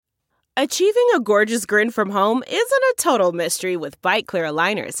Achieving a gorgeous grin from home isn't a total mystery with Byte Clear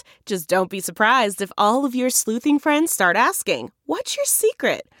aligners. Just don't be surprised if all of your sleuthing friends start asking, "What's your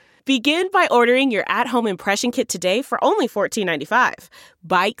secret?" Begin by ordering your at-home impression kit today for only $14.95.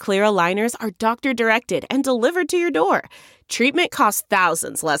 Byte Clear aligners are doctor-directed and delivered to your door. Treatment costs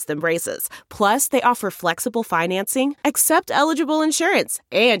thousands less than braces. Plus, they offer flexible financing, accept eligible insurance,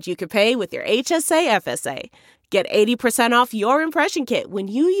 and you can pay with your HSA FSA. Get 80% off your impression kit when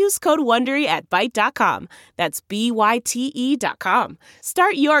you use code WONDERY at Byte.com. That's BYTE.com.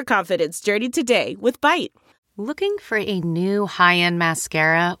 Start your confidence journey today with Byte. Looking for a new high-end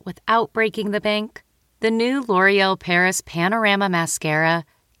mascara without breaking the bank? The new L'Oreal Paris Panorama Mascara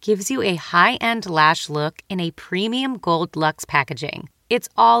gives you a high-end lash look in a premium gold luxe packaging. It's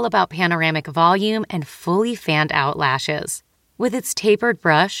all about panoramic volume and fully fanned-out lashes. With its tapered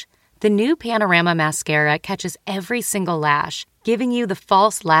brush, the new Panorama Mascara catches every single lash, giving you the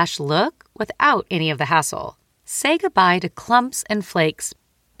false lash look without any of the hassle. Say goodbye to clumps and flakes,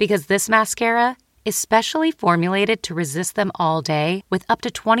 because this mascara is specially formulated to resist them all day with up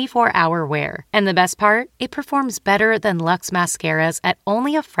to 24-hour wear. And the best part? It performs better than Luxe mascaras at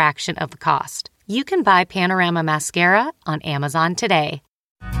only a fraction of the cost. You can buy Panorama Mascara on Amazon today.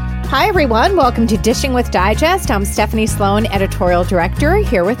 Hi, everyone. Welcome to Dishing with Digest. I'm Stephanie Sloan, editorial director,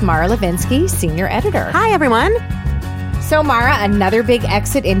 here with Mara Levinsky, senior editor. Hi, everyone. So, Mara, another big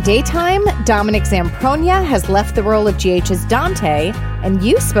exit in daytime. Dominic Zamprogna has left the role of GH's Dante, and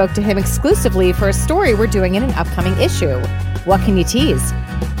you spoke to him exclusively for a story we're doing in an upcoming issue. What can you tease?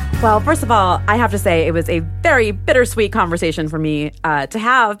 Well, first of all, I have to say it was a very bittersweet conversation for me to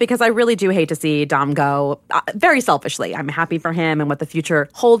have, because I really do hate to see Dom go, very selfishly. I'm happy for him and what the future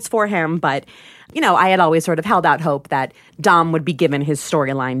holds for him, but I had always sort of held out hope that Dom would be given his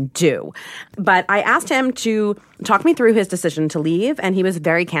storyline due. But I asked him to talk me through his decision to leave, and he was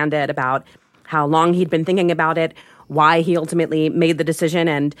very candid about how long he'd been thinking about it, why he ultimately made the decision,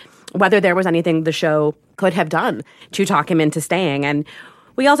 and whether there was anything the show could have done to talk him into staying. And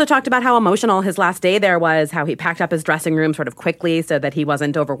we also talked about how emotional his last day there was, how he packed up his dressing room sort of quickly so that he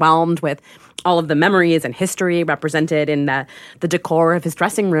wasn't overwhelmed with all of the memories and history represented in the decor of his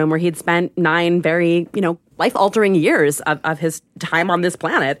dressing room, where he'd spent 9 very, life-altering years of his time on this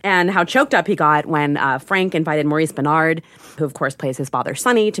planet, and how choked up he got when Frank invited Maurice Benard, who of course plays his father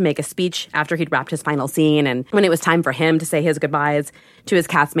Sonny, to make a speech after he'd wrapped his final scene, and when it was time for him to say his goodbyes to his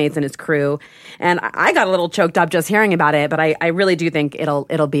castmates and his crew. And I got a little choked up just hearing about it, but I really do think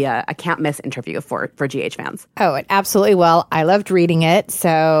it'll be a can't-miss interview for GH fans. Oh, it absolutely will. I loved reading it,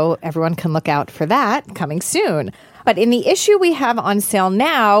 so everyone can look out for that coming soon. But in the issue we have on sale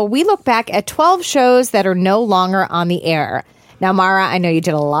now, we look back at 12 shows that are no longer on the air. Now, Mara, I know you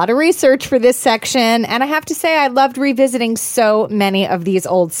did a lot of research for this section, and I have to say I loved revisiting so many of these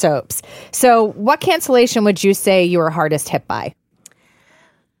old soaps. So what cancellation would you say you were hardest hit by?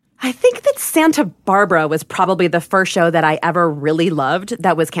 I think that Santa Barbara was probably the first show that I ever really loved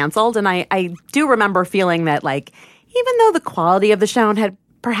that was canceled. And I do remember feeling that, even though the quality of the show had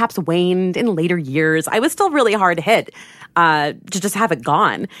perhaps waned in later years, I was still really hard hit to just have it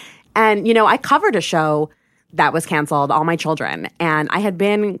gone. And, I covered a show that was canceled, All My Children, and I had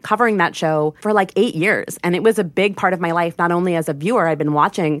been covering that show for 8 years. And it was a big part of my life, not only as a viewer, I'd been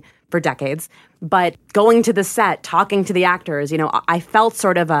watching for decades, but going to the set, talking to the actors, I felt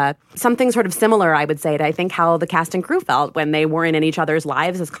something sort of similar, I would say, to I think how the cast and crew felt when they weren't in each other's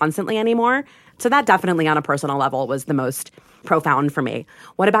lives as constantly anymore. So that definitely on a personal level was the most profound for me.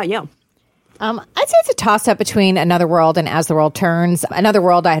 What about you? I'd say it's a toss-up between Another World and As the World Turns. Another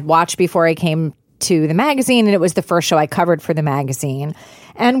World I had watched before I came to the magazine, and it was the first show I covered for the magazine.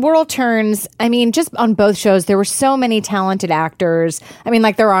 And World Turns, just on both shows, there were so many talented actors.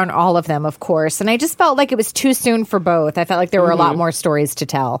 There are on all of them, of course. And I just felt like it was too soon for both. I felt like there were a lot more stories to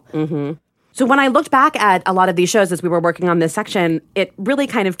tell. Mm-hmm. So when I looked back at a lot of these shows as we were working on this section, it really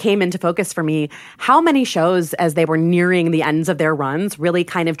kind of came into focus for me how many shows, as they were nearing the ends of their runs, really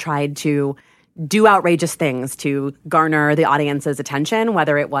kind of tried to do outrageous things to garner the audience's attention,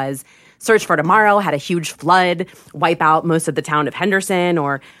 whether it was Search for Tomorrow had a huge flood, wipe out most of the town of Henderson,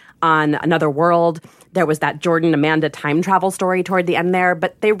 or on Another World, there was that Jordan Amanda time travel story toward the end there,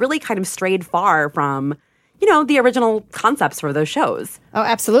 but they really kind of strayed far from the original concepts for those shows. Oh,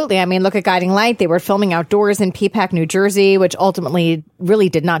 absolutely. Look at Guiding Light. They were filming outdoors in Peapack, New Jersey, which ultimately really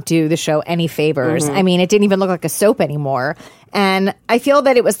did not do the show any favors. Mm-hmm. It didn't even look like a soap anymore. And I feel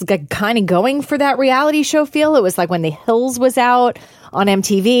that it was kind of going for that reality show feel. It was like when The Hills was out on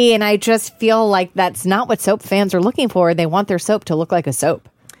MTV, and I just feel like that's not what soap fans are looking for. They want their soap to look like a soap.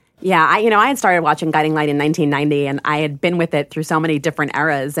 Yeah, I had started watching Guiding Light in 1990, and I had been with it through so many different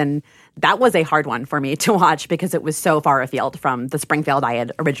eras, and that was a hard one for me to watch because it was so far afield from the Springfield I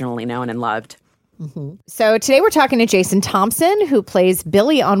had originally known and loved. Mm-hmm. So today we're talking to Jason Thompson, who plays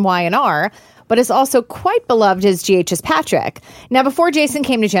Billy on Y&R, but is also quite beloved as GH's Patrick. Now, before Jason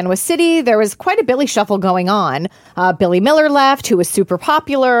came to Genoa City, there was quite a Billy shuffle going on. Billy Miller left, who was super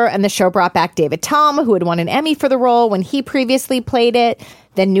popular, and the show brought back David Tom, who had won an Emmy for the role when he previously played it.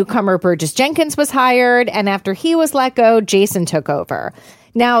 Then newcomer Burgess Jenkins was hired, and after he was let go, Jason took over.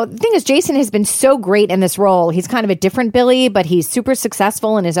 Now, the thing is, Jason has been so great in this role. He's kind of a different Billy, but he's super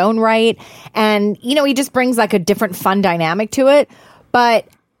successful in his own right. And, he just brings like a different fun dynamic to it. But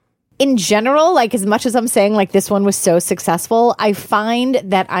in general, like as much as I'm saying like this one was so successful, I find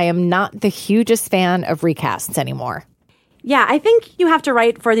that I am not the hugest fan of recasts anymore. Yeah, I think you have to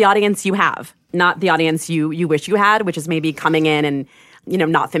write for the audience you have, not the audience you wish you had, which is maybe coming in and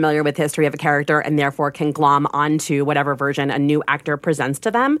not familiar with the history of a character and therefore can glom onto whatever version a new actor presents to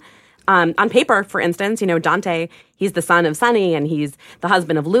them. On paper, for instance, Dante, he's the son of Sonny and he's the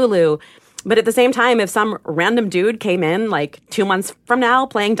husband of Lulu. But at the same time, if some random dude came in like 2 months from now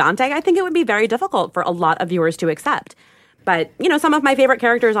playing Dante, I think it would be very difficult for a lot of viewers to accept. But, some of my favorite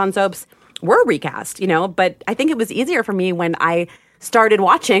characters on soaps were recast, but I think it was easier for me when I started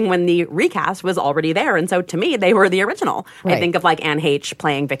watching when the recast was already there. And so to me, they were the original. Right. I think of like Anne Heche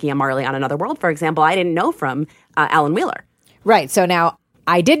playing Vicky and Marley on Another World, for example. I didn't know from Ellen Wheeler. Right. So now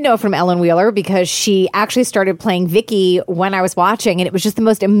I did know from Ellen Wheeler because she actually started playing Vicky when I was watching, and it was just the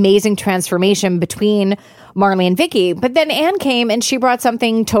most amazing transformation between Marley and Vicky. But then Anne came and she brought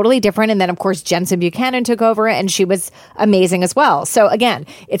something totally different. And then, of course, Jensen Buchanan took over and she was amazing as well. So again,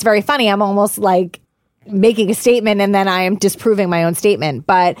 it's very funny. I'm almost like making a statement and then I am disproving my own statement.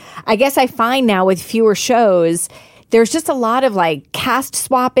 But I guess I find now with fewer shows, there's just a lot of like cast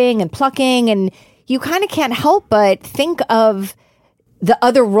swapping and plucking, and you kind of can't help but think of the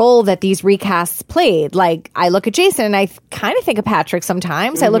other role that these recasts played. Like, I look at Jason and I kind of think of Patrick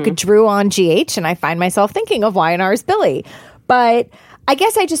sometimes. Mm-hmm. I look at Drew on GH and I find myself thinking of Y&R's Billy. But I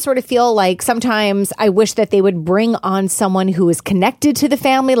guess I just sort of feel like sometimes I wish that they would bring on someone who is connected to the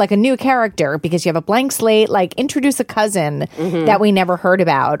family, like a new character, because you have a blank slate, like introduce a cousin that we never heard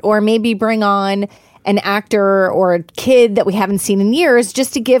about, or maybe bring on an actor or a kid that we haven't seen in years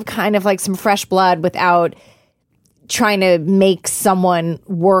just to give kind of like some fresh blood without trying to make someone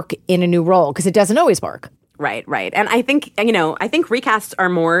work in a new role, because it doesn't always work. Right. And I think, I think recasts are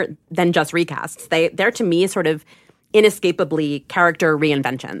more than just recasts. They're to me sort of inescapably character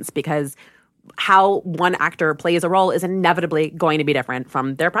reinventions, because how one actor plays a role is inevitably going to be different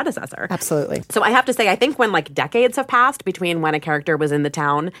from their predecessor. Absolutely. So I have to say, I think when like decades have passed between when a character was in the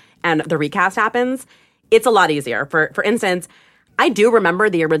town and the recast happens, it's a lot easier. For instance, I do remember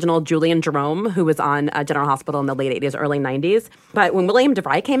the original Julian Jerome, who was on General Hospital in the late 80s, early 90s. But when William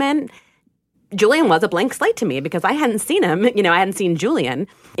DeVry came in, Julian was a blank slate to me because I hadn't seen him. I hadn't seen Julian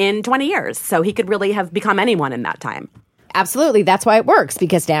in 20 years. So he could really have become anyone in that time. Absolutely. That's why it works,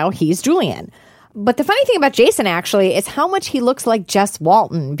 because now he's Julian. But the funny thing about Jason, actually, is how much he looks like Jess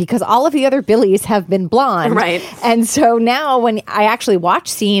Walton, because all of the other Billies have been blonde. Right. And so now when I actually watch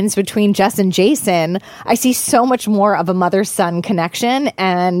scenes between Jess and Jason, I see so much more of a mother-son connection.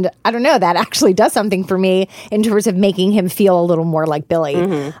 And I don't know, that actually does something for me in terms of making him feel a little more like Billy.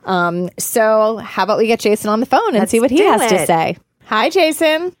 Mm-hmm. So how about we get Jason on the phone and see what he has to say. Hi,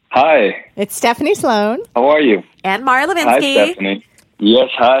 Jason. Hi. It's Stephanie Sloan. How are you? And Mara Levinsky. Hi, Stephanie. Yes,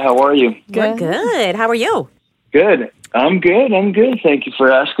 hi. How are you? We're good. How are you? Good. I'm good. Thank you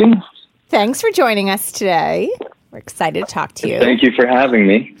for asking. Thanks for joining us today. We're excited to talk to you. Thank you for having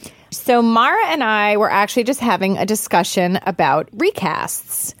me. So Mara and I were actually just having a discussion about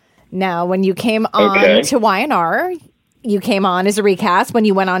recasts. Now, when you came on to Y&R, you came on as a recast. When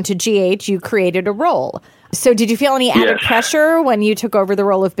you went on to GH, you created a role. So did you feel any added pressure when you took over the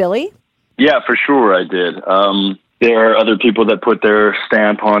role of Billy? Yeah, for sure I did. There are other people that put their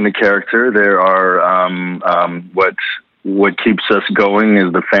stamp on the character. There are what keeps us going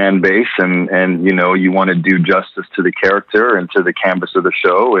is the fan base, and you want to do justice to the character and to the canvas of the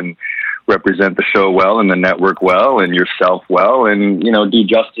show and represent the show well and the network well and yourself well and do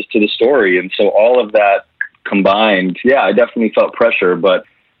justice to the story. And so all of that combined, I definitely felt pressure, but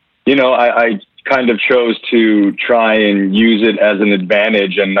I kind of chose to try and use it as an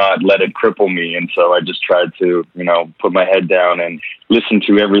advantage and not let it cripple me. And so I just tried to, put my head down and listen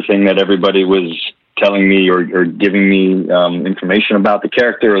to everything that everybody was telling me or giving me information about the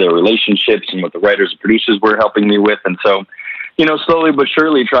character or their relationships and what the writers and producers were helping me with. And so slowly but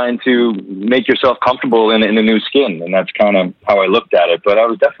surely trying to make yourself comfortable in a new skin. And that's kind of how I looked at it. But I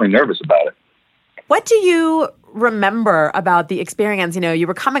was definitely nervous about it. What do you remember about the experience? You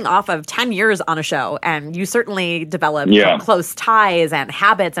were coming off of 10 years on a show, and you certainly developed some close ties and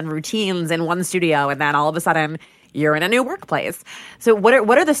habits and routines in one studio, and then all of a sudden you're in a new workplace. So what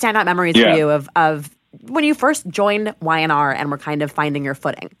are the standout memories for you of when you first joined Y&R and were kind of finding your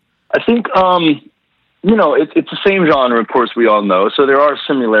footing? I think, it's the same genre, of course, we all know. So there are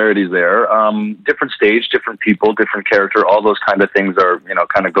similarities there. Different stage, different people, different character, all those kind of things are,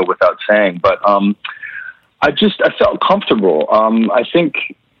 kind of go without saying. But I felt comfortable. I think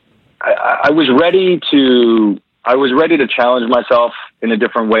I was ready to challenge myself in a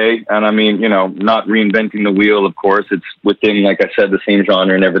different way. And I mean, not reinventing the wheel, of course. It's within, like I said, the same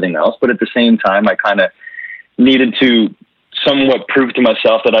genre and everything else. But at the same time, I kind of needed to somewhat prove to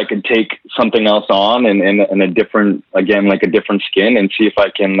myself that I could take something else on and a different, again, like a different skin, and see if I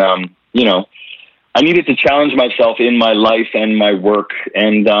can, I needed to challenge myself in my life and my work.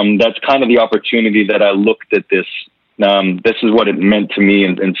 And that's kind of the opportunity that I looked at this. This is what it meant to me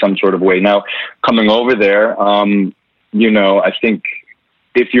in some sort of way. Now, coming over there, I think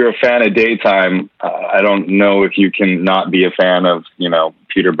if you're a fan of daytime, I don't know if you can not be a fan of,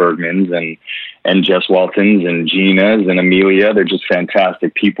 Peter Bergman's and Jess Walton's and Gina's and Amelia. They're just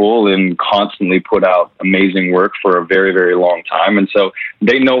fantastic people and constantly put out amazing work for a very, very long time. And so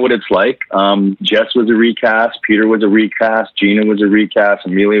they know what it's like. Jess was a recast. Peter was a recast. Gina was a recast.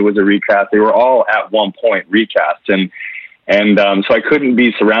 Amelia was a recast. They were all at one point recasts. And so I couldn't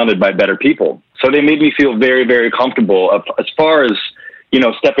be surrounded by better people. So they made me feel very, very comfortable. As far as,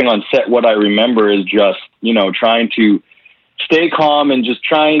 stepping on set, what I remember is just, trying to stay calm and just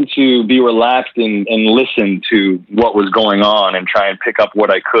trying to be relaxed and listen to what was going on and try and pick up what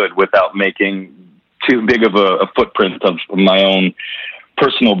I could without making too big of a footprint of my own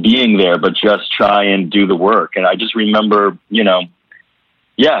personal being there, but just try and do the work. And I just remember,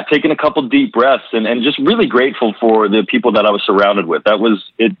 taking a couple deep breaths and just really grateful for the people that I was surrounded with. That was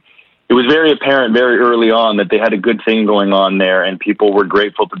it. It was very apparent very early on that they had a good thing going on there, and people were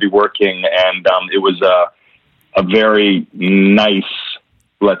grateful to be working. And it was a very nice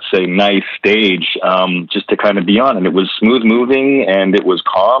stage just to kind of be on. And it was smooth moving and it was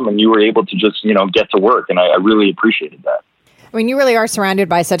calm, and you were able to just, get to work. And I really appreciated that. I mean, you really are surrounded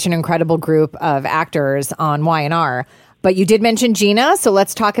by such an incredible group of actors on Y&R. But you did mention Gina, so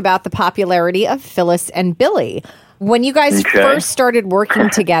let's talk about the popularity of Phyllis and Billy. When you guys first started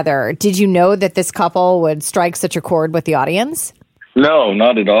working together, did you know that this couple would strike such a chord with the audience? No,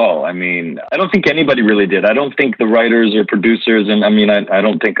 not at all. I mean, I don't think anybody really did. I don't think the writers or producers, and I mean, I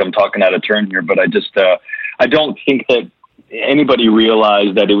don't think I'm talking out of turn here, but I don't think that anybody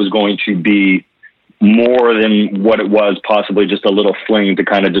realized that it was going to be more than what it was, possibly just a little fling to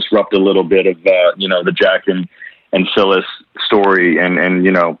kind of disrupt a little bit of, the Jack and Phyllis story and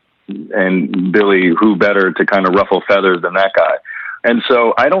Billy, who better to kind of ruffle feathers than that guy. And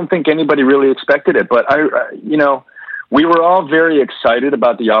so I don't think anybody really expected it, but we were all very excited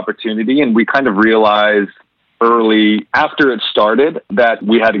about the opportunity, and we kind of realized early after it started that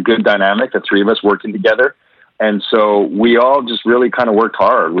we had a good dynamic, the three of us working together. And so we all just really kind of worked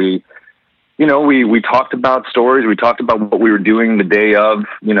hard. We talked about stories. We talked about what we were doing the day of,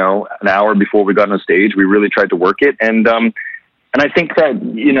 an hour before we got on stage. We really tried to work it. And I think that,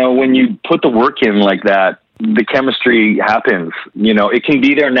 when you put the work in like that, the chemistry happens. It can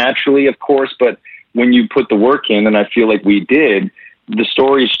be there naturally, of course, but when you put the work in, and I feel like we did, the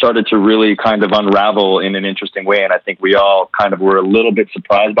story started to really kind of unravel in an interesting way. And I think we all kind of were a little bit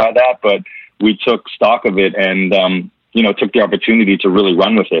surprised by that, but we took stock of it and, took the opportunity to really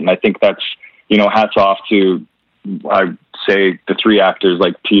run with it. And I think that's, hats off to, I say, the three actors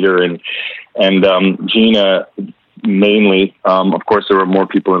like Peter and Gina mainly. Of course, there were more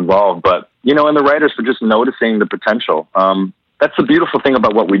people involved, but, and the writers for just noticing the potential. That's the beautiful thing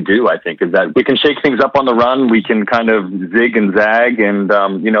about what we do, I think, is that we can shake things up on the run. We can kind of zig and zag, and,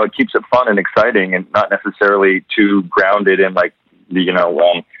 it keeps it fun and exciting and not necessarily too grounded in like,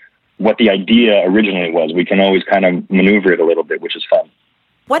 what the idea originally was. We can always kind of maneuver it a little bit, which is fun.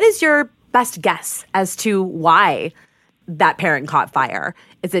 What is your best guess as to why that pairing caught fire?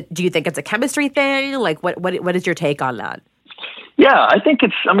 Do you think it's a chemistry thing? Like, what is your take on that? Yeah, I think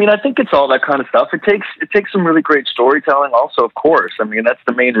it's all that kind of stuff. It takes some really great storytelling also, of course. I mean, that's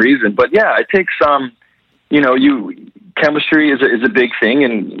the main reason. But yeah, it takes chemistry is a big thing,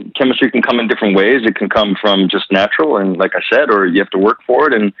 and chemistry can come in different ways. It can come from just natural, and like I said, or you have to work for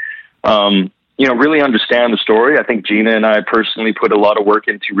it and, really understand the story. I think Gina and I personally put a lot of work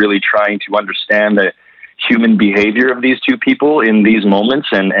into really trying to understand the human behavior of these two people in these moments.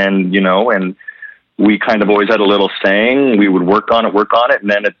 And we kind of always had a little saying. We would work on it. And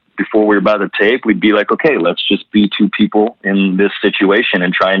then before we were about to tape, we'd be like, okay, let's just be two people in this situation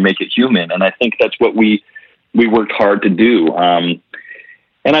and try and make it human. And I think that's what we worked hard to do.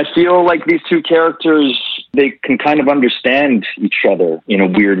 And I feel like these two characters, they can kind of understand each other in a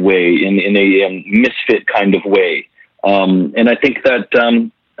weird way, in a misfit kind of way. And I think that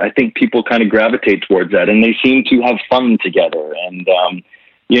people kind of gravitate towards that, and they seem to have fun together, and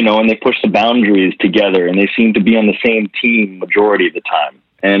and they push the boundaries together, and they seem to be on the same team majority of the time.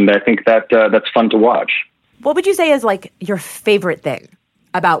 And I think that that's fun to watch. What would you say is like your favorite thing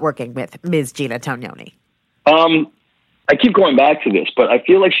about working with Ms. Gina Tognoni? I keep going back to this, but I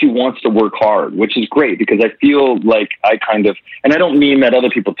feel like she wants to work hard, which is great, because I feel like and I don't mean that other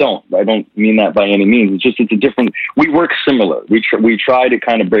people don't. I don't mean that by any means. It's a different, we work similar. We try to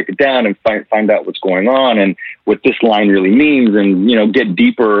kind of break it down and find out what's going on and what this line really means, and, get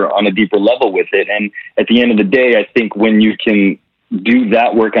deeper on a deeper level with it. And at the end of the day, I think when you can do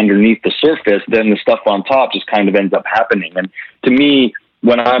that work underneath the surface, then the stuff on top just kind of ends up happening. And to me,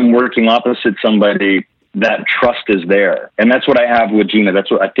 when I'm working opposite somebody, that trust is there. And that's what I have with Gina.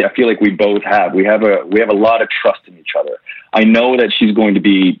 That's what I feel like we both have. We have a lot of trust in each other. I know that she's going to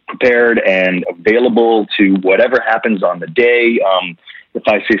be prepared and available to whatever happens on the day. If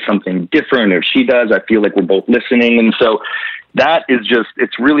I say something different, or if she does, I feel like we're both listening. And so that is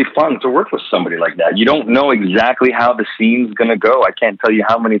it's really fun to work with somebody like that. You don't know exactly how the scene's going to go. I can't tell you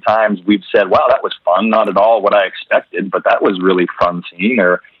how many times we've said, wow, that was fun. Not at all what I expected, but that was really fun scene,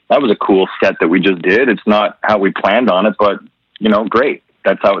 or that was a cool set that we just did. It's not how we planned on it, but, great.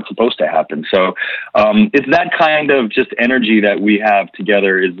 That's how it's supposed to happen. So it's that kind of just energy that we have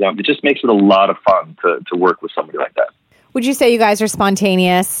together. It just makes it a lot of fun to work with somebody like that. Would you say you guys are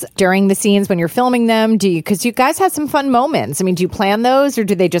spontaneous during the scenes when you're filming them? Because you guys had some fun moments. I mean, do you plan those, or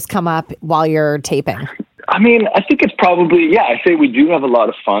do they just come up while you're taping? I mean, I think it's probably, I say we do have a lot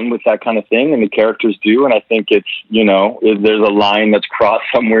of fun with that kind of thing, and the characters do. And I think it's, there's a line that's crossed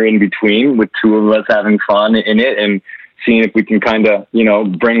somewhere in between, with two of us having fun in it and seeing if we can kind of,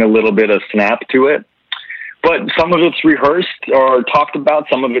 bring a little bit of snap to it. But some of it's rehearsed or talked about,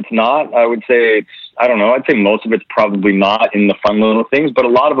 some of it's not. I would say I'd say most of it's probably not in the fun little things, but a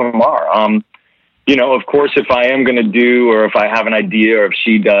lot of them are. Of course, if I am going to do, or if I have an idea, or if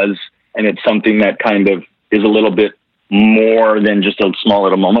she does, and it's something that kind of is a little bit more than just a small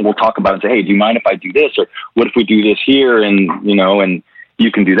little moment, we'll talk about it and say, hey, do you mind if I do this? Or what if we do this here? And, and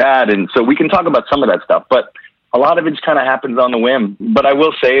you can do that. And so we can talk about some of that stuff, but a lot of it just kind of happens on the whim. But I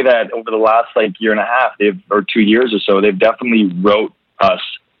will say that over the last year and a half, or 2 years or so, they've definitely wrote us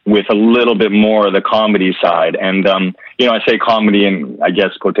with a little bit more of the comedy side. And, I say comedy in, I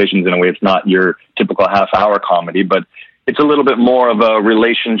guess, quotations in a way. It's not your typical half-hour comedy, but it's a little bit more of a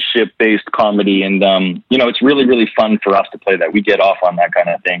relationship-based comedy. And, it's really, really fun for us to play that. We get off on that kind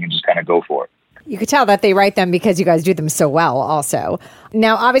of thing and just kind of go for it. You could tell that they write them because you guys do them so well also.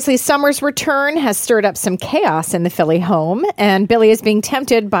 Now, obviously, Summer's return has stirred up some chaos in the Philly home, and Billy is being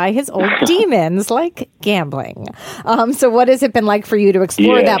tempted by his old demons, like gambling. So what has it been like for you to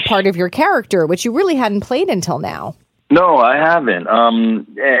explore that part of your character, which you really hadn't played until now? No, I haven't.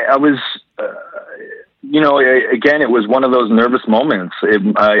 I was... again, it was one of those nervous moments.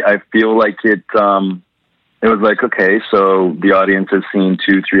 I feel like it was like, okay, so the audience has seen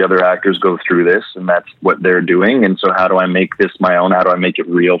 2-3 other actors go through this, and that's what they're doing. And so how do I make this my own? How do I make it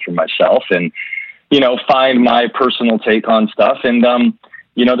real for myself? And, find my personal take on stuff. And,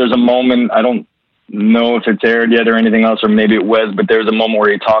 there's a moment, I don't know if it's aired yet or anything else, or maybe it was, but there's a moment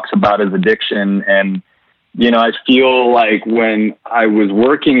where he talks about his addiction. And, I feel like when I was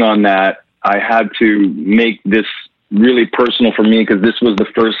working on that, I had to make this really personal for me, because this was the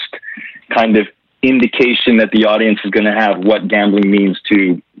first kind of indication that the audience is going to have what gambling means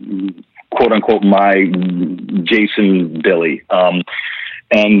to, quote unquote, my Jason Billy. So,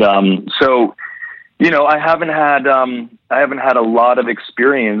 I haven't had a lot of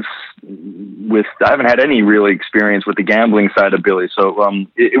experience I haven't had any real experience with the gambling side of Billy. So,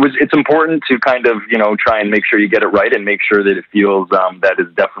 it's important to kind of, try and make sure you get it right, and make sure that it feels, that is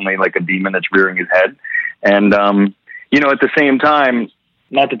definitely like a demon that's rearing his head. And, at the same time,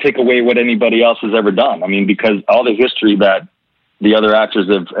 not to take away what anybody else has ever done. I mean, because all the history that the other actors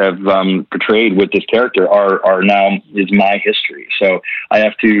have portrayed with this character are now is my history. So I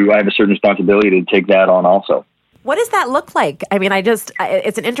have a certain responsibility to take that on also. What does that look like? I mean,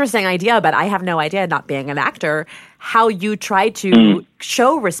 it's an interesting idea, but I have no idea, not being an actor, how you try to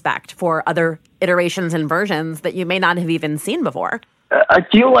show respect for other iterations and versions that you may not have even seen before. I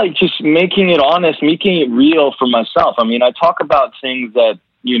feel like just making it honest, making it real for myself. I mean, I talk about things that,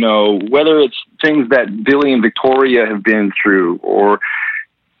 you know, whether it's things that Billy and Victoria have been through, or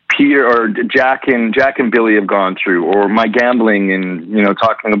Peter or Jack and Billy have gone through, or my gambling, and, you know,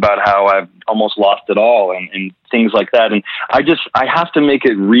 talking about how I've almost lost it all and things like that. And I have to make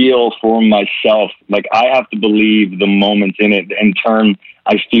it real for myself. Like, I have to believe the moments in it. In turn,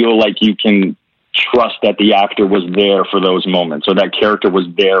 I feel like you can trust that the actor was there for those moments, or that character was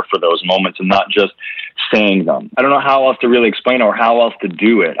there for those moments, and not just saying them. I don't know how else to really explain or how else to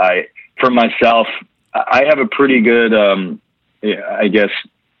do it. For myself, I have a pretty good, I guess,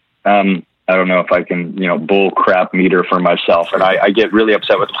 I don't know if I can, you know, bull crap meter for myself. And I get really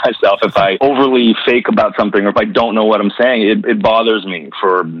upset with myself if I overly fake about something, or if I don't know what I'm saying. It bothers me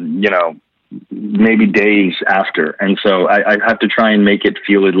for, you know, maybe days after. And so I have to try and make it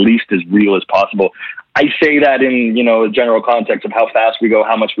feel at least as real as possible. I say that in, you know, a general context of how fast we go,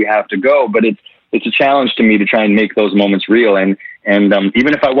 how much we have to go, but it's a challenge to me to try and make those moments real. And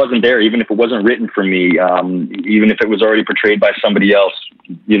even if I wasn't there, even if it wasn't written for me, even if it was already portrayed by somebody else,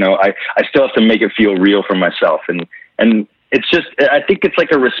 you know, I still have to make it feel real for myself. And it's just, I think it's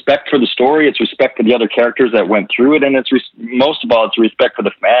like a respect for the story. It's respect for the other characters that went through it. And it's most of all, it's respect for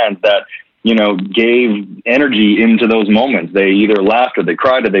the fans that, you know, gave energy into those moments. They either laughed or they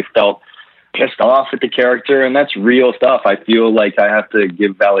cried or they felt pissed off at the character. And that's real stuff. I feel like I have to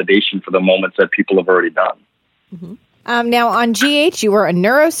give validation for the moments that people have already done. Mm-hmm. Now on GH, you were a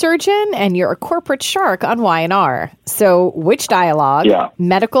neurosurgeon and you're a corporate shark on Y&R. So which dialogue,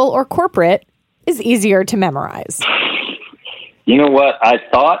 medical or corporate, is easier to memorize? You know what? I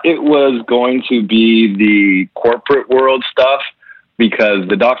thought it was going to be the corporate world stuff, because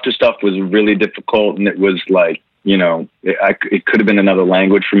the doctor stuff was really difficult, and it was like, you know, it could have been another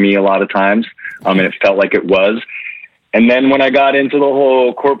language for me a lot of times, and it felt like it was. And then when I got into the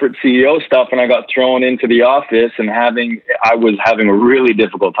whole corporate CEO stuff and I got thrown into the office and I was having a really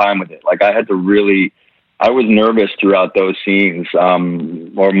difficult time with it. Like, I was nervous throughout those scenes,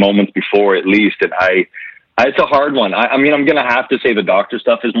 or moments before at least. And it's a hard one. I mean, I'm going to have to say the doctor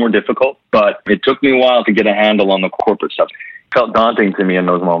stuff is more difficult, but it took me a while to get a handle on the corporate stuff. It felt daunting to me in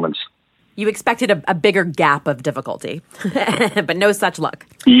those moments. You expected a bigger gap of difficulty, but no such luck.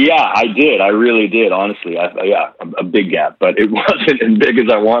 Yeah, I did. I really did, honestly. A big gap, but it wasn't as big as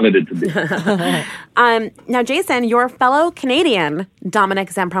I wanted it to be. Now, Jason, your fellow Canadian, Dominic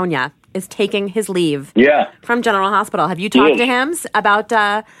Zamprogna, is taking his leave from General Hospital. Have you talked to him about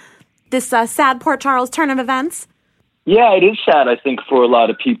this sad Port Charles turn of events? Yeah, it is sad, I think, for a lot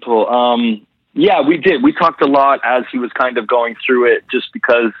of people. Yeah, we did. We talked a lot as he was kind of going through it, just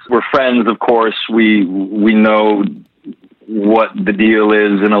because we're friends, of course. We know what the deal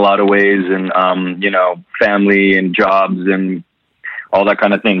is in a lot of ways, and, you know, family and jobs and all that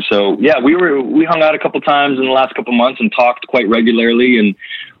kind of thing. So, yeah, we hung out a couple times in the last couple months and talked quite regularly.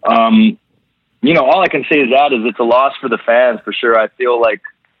 And, you know, all I can say is it's a loss for the fans, for sure. I feel like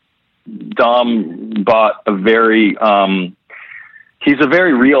Dom bought he's a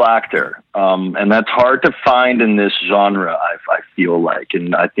very real actor, and that's hard to find in this genre, I feel like.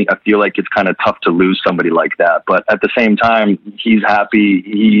 And I feel like it's kind of tough to lose somebody like that. But at the same time, he's happy.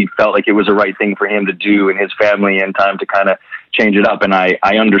 He felt like it was the right thing for him to do and his family, and time to kind of change it up. And I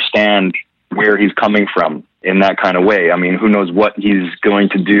understand where he's coming from in that kind of way. I mean, who knows what he's going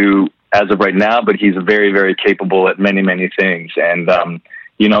to do as of right now, but he's very, very capable at many, many things. And,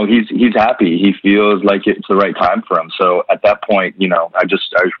 you know, he's happy. He feels like it's the right time for him. So at that point, you know, I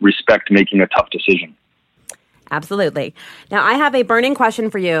respect making a tough decision. Absolutely. Now, I have a burning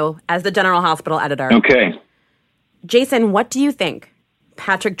question for you as the General Hospital editor. Okay. Jason, what do you think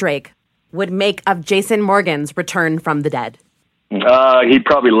Patrick Drake would make of Jason Morgan's return from the dead? He'd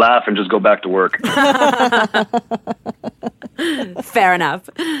probably laugh and just go back to work. Fair enough.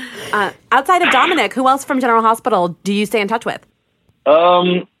 Outside of Dominic, who else from General Hospital do you stay in touch with?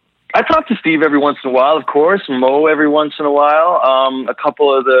 I talk to Steve every once in a while, of course, Mo every once in a while, a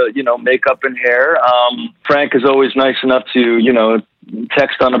couple of the, you know, makeup and hair. Frank is always nice enough to, you know,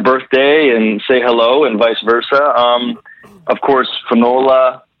 text on a birthday and say hello, and vice versa. Of course,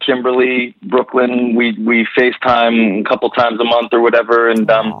 Finola, Kimberly, Brooklyn, we FaceTime a couple times a month or whatever. And,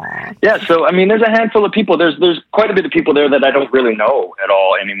 yeah, so, I mean, there's a handful of people. There's quite a bit of people there that I don't really know at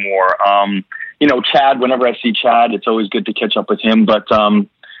all anymore. You know, Chad, whenever I see Chad, it's always good to catch up with him. But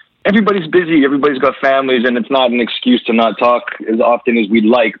everybody's busy. Everybody's got families, and it's not an excuse to not talk as often as we'd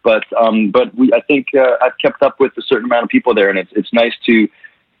like. But I think I've kept up with a certain amount of people there, and it's nice to,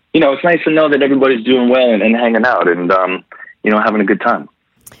 you know, it's nice to know that everybody's doing well and hanging out and, you know, having a good time.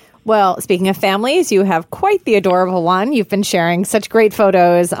 Well, speaking of families, you have quite the adorable one. You've been sharing such great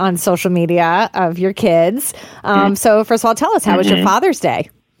photos on social media of your kids. So first of all, tell us, how was your Father's Day?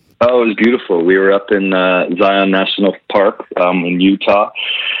 Oh, it was beautiful. We were up in Zion National Park in Utah.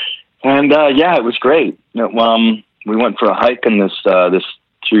 And it was great. We went for a hike in this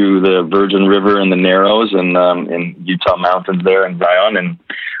through the Virgin River and the Narrows and in Utah mountains there in Zion. And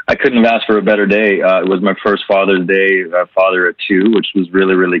I couldn't have asked for a better day. It was my first Father's Day, father at 2, which was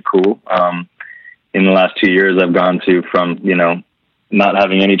really, really cool. In the last 2 years, I've gone from, not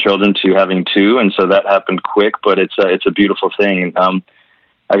having any children to having 2. And so that happened quick, but it's a beautiful thing.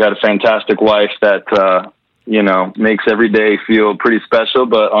 I got a fantastic wife that, makes every day feel pretty special,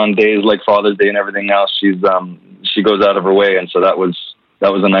 but on days like Father's Day and everything else, she goes out of her way. And so that was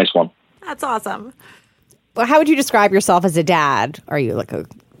a nice one. That's awesome. Well, how would you describe yourself as a dad? Are you like a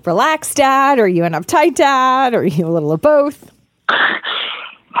relaxed dad? Are you an uptight dad? Are you a little of both?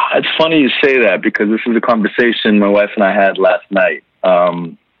 It's funny you say that because this is a conversation my wife and I had last night.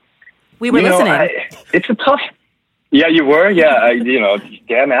 We were listening. It's a tough. Yeah, you were. Yeah,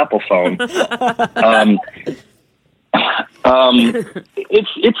 damn Apple phone. It's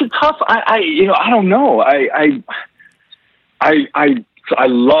a tough. I don't know. I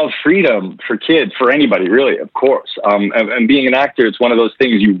love freedom for kids, for anybody, really, of course. And being an actor, it's one of those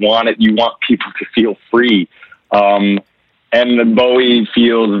things you want people to feel free. And Bowie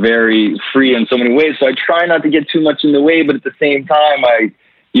feels very free in so many ways. So I try not to get too much in the way, but at the same time, I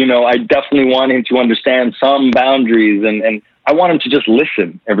definitely want him to understand some boundaries, and I want him to just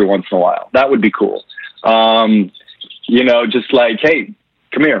listen every once in a while. That would be cool. Just like, hey,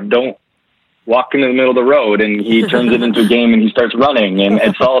 come here, don't walk into the middle of the road, and he turns it into a game and he starts running. And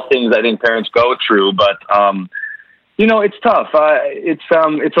it's all things I think parents go through, but, it's tough.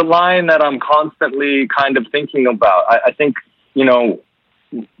 It's a line that I'm constantly kind of thinking about. I think,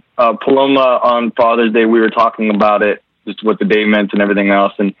 Paloma on Father's Day, we were talking about it, just what the day meant and everything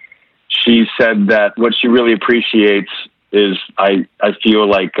else. And she said that what she really appreciates is I feel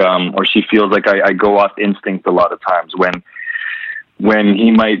like, or she feels like I go off instinct a lot of times when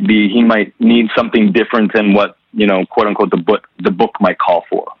he might need something different than what, quote unquote, the book might call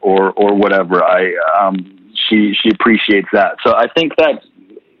for or whatever. She appreciates that. So I think that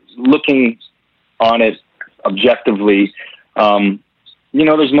looking on it objectively,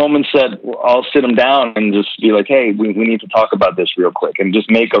 there's moments that I'll sit him down and just be like, hey, we need to talk about this real quick, and just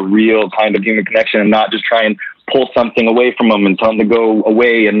make a real kind of human connection and not just try and pull something away from him and tell him to go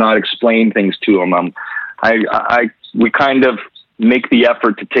away and not explain things to him. We kind of make the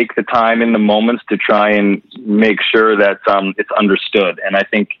effort to take the time in the moments to try and make sure that it's understood. And I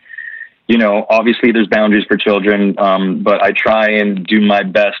think, obviously there's boundaries for children, but I try and do my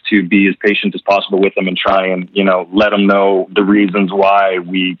best to be as patient as possible with them and try and, let them know the reasons why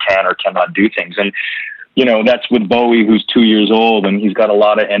we can or cannot do things. And, that's with Bowie, who's 2 years old, and he's got a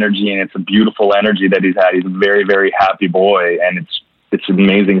lot of energy, and it's a beautiful energy that he's had. He's a very, very happy boy, and it's an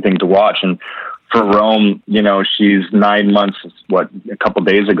amazing thing to watch. And for Rome, she's 9 months, a couple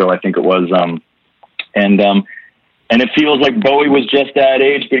days ago, I think it was, and it feels like Bowie was just that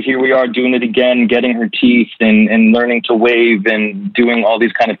age, but here we are doing it again, getting her teeth and learning to wave and doing all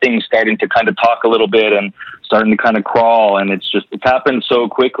these kind of things, starting to kind of talk a little bit and starting to kind of crawl. And it's happened so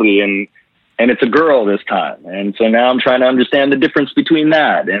quickly. And it's a girl this time. And so now I'm trying to understand the difference between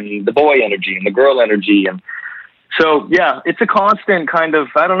that and the boy energy and the girl energy. And so, yeah, it's a constant kind of,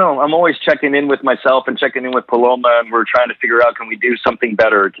 I don't know, I'm always checking in with myself and checking in with Paloma, and we're trying to figure out, can we do something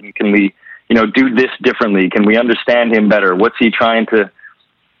better? Can we, do this differently? Can we understand him better? What's he trying to,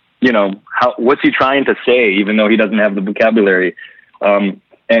 what's he trying to say, even though he doesn't have the vocabulary?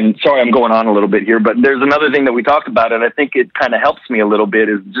 And sorry, I'm going on a little bit here, but there's another thing that we talked about, and I think it kind of helps me a little bit,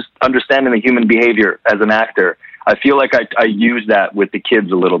 is just understanding the human behavior as an actor. I feel like I use that with the kids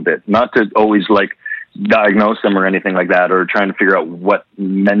a little bit, not to always diagnose them or anything like that, or trying to figure out what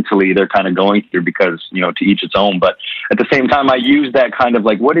mentally they're kind of going through, because, to each its own. But at the same time, I use that kind of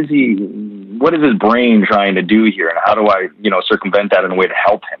what is his brain trying to do here? And how do I, circumvent that in a way to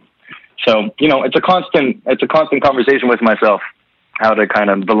help him? So, it's a constant conversation with myself, how to kind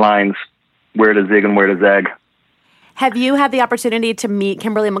of the lines, where to zig and where to zag. Have you had the opportunity to meet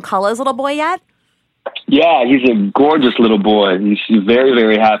Kimberly McCullough's little boy yet? Yeah, he's a gorgeous little boy. He's a very,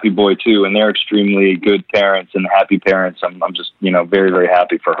 very happy boy too, and they're extremely good parents and happy parents. I'm just, very, very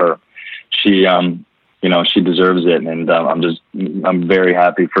happy for her. She, she deserves it, and I'm very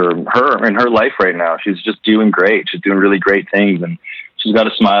happy for her and her life right now. She's just doing great. She's doing really great things, and she's got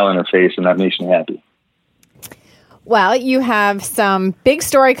a smile on her face, and that makes me happy. Well, you have some big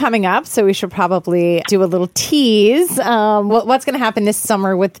story coming up, so we should probably do a little tease. What's going to happen this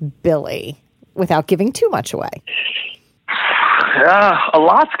summer with Billy without giving too much away? A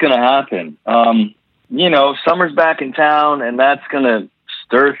lot's going to happen. Summer's back in town, and that's going to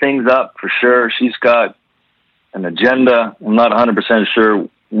stir things up for sure. She's got an agenda. I'm not 100% sure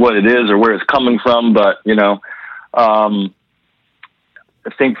what it is or where it's coming from, but, I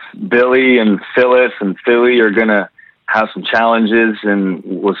think Billy and Phyllis and Philly are going to have some challenges, and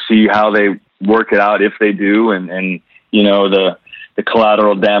we'll see how they work it out if they do. And the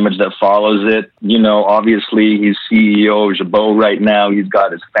collateral damage that follows it. Obviously he's CEO of Jabot right now. He's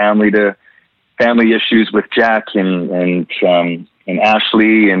got his family issues with Jack and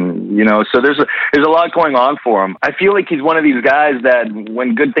Ashley. And, so there's a lot going on for him. I feel like he's one of these guys that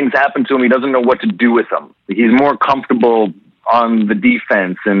when good things happen to him, he doesn't know what to do with them. He's more comfortable on the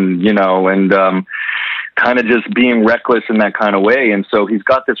defense and kind of just being reckless in that kind of way. And so he's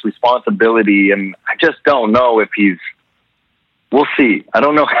got this responsibility, and I just don't know if we'll see. I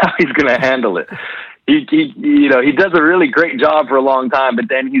don't know how he's going to handle it. He does a really great job for a long time, but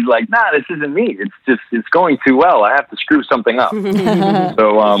then he's like, nah, this isn't me. It's going too well. I have to screw something up.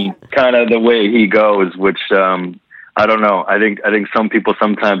 So, kind of the way he goes, which, I don't know. I think some people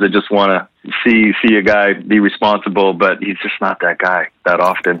sometimes they just want to see a guy be responsible, but he's just not that guy that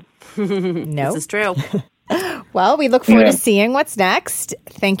often. No, this is true. Well, we look forward to seeing what's next.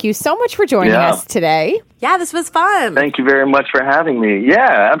 Thank you so much for joining us today. Yeah, this was fun. Thank you very much for having me.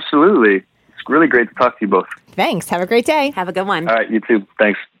 Yeah, absolutely. It's really great to talk to you both. Thanks. Have a great day. Have a good one. All right, you too.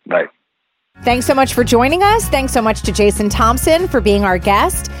 Thanks. Bye. Thanks so much for joining us. Thanks so much to Jason Thompson for being our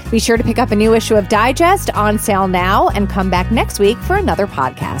guest. Be sure to pick up a new issue of Digest on sale now and come back next week for another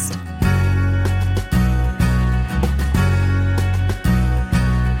podcast.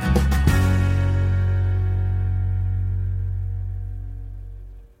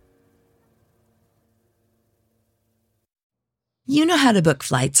 You know how to book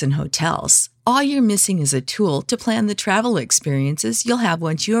flights and hotels. All you're missing is a tool to plan the travel experiences you'll have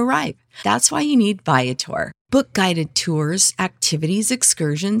once you arrive. That's why you need Viator. Book guided tours, activities,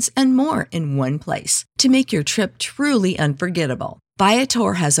 excursions, and more in one place to make your trip truly unforgettable.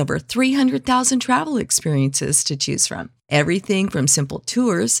 Viator has over 300,000 travel experiences to choose from. Everything from simple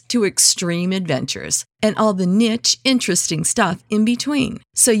tours to extreme adventures and all the niche, interesting stuff in between.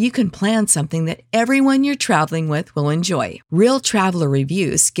 So you can plan something that everyone you're traveling with will enjoy. Real traveler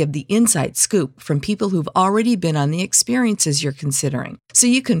reviews give the inside scoop from people who've already been on the experiences you're considering. So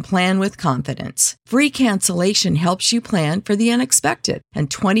you can plan with confidence. Free cancellation helps you plan for the unexpected. And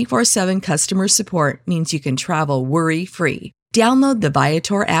 24/7 customer support means you can travel worry-free. Download the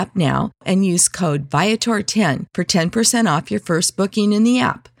Viator app now and use code Viator10 for 10% off your first booking in the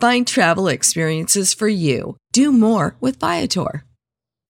app. Find travel experiences for you. Do more with Viator.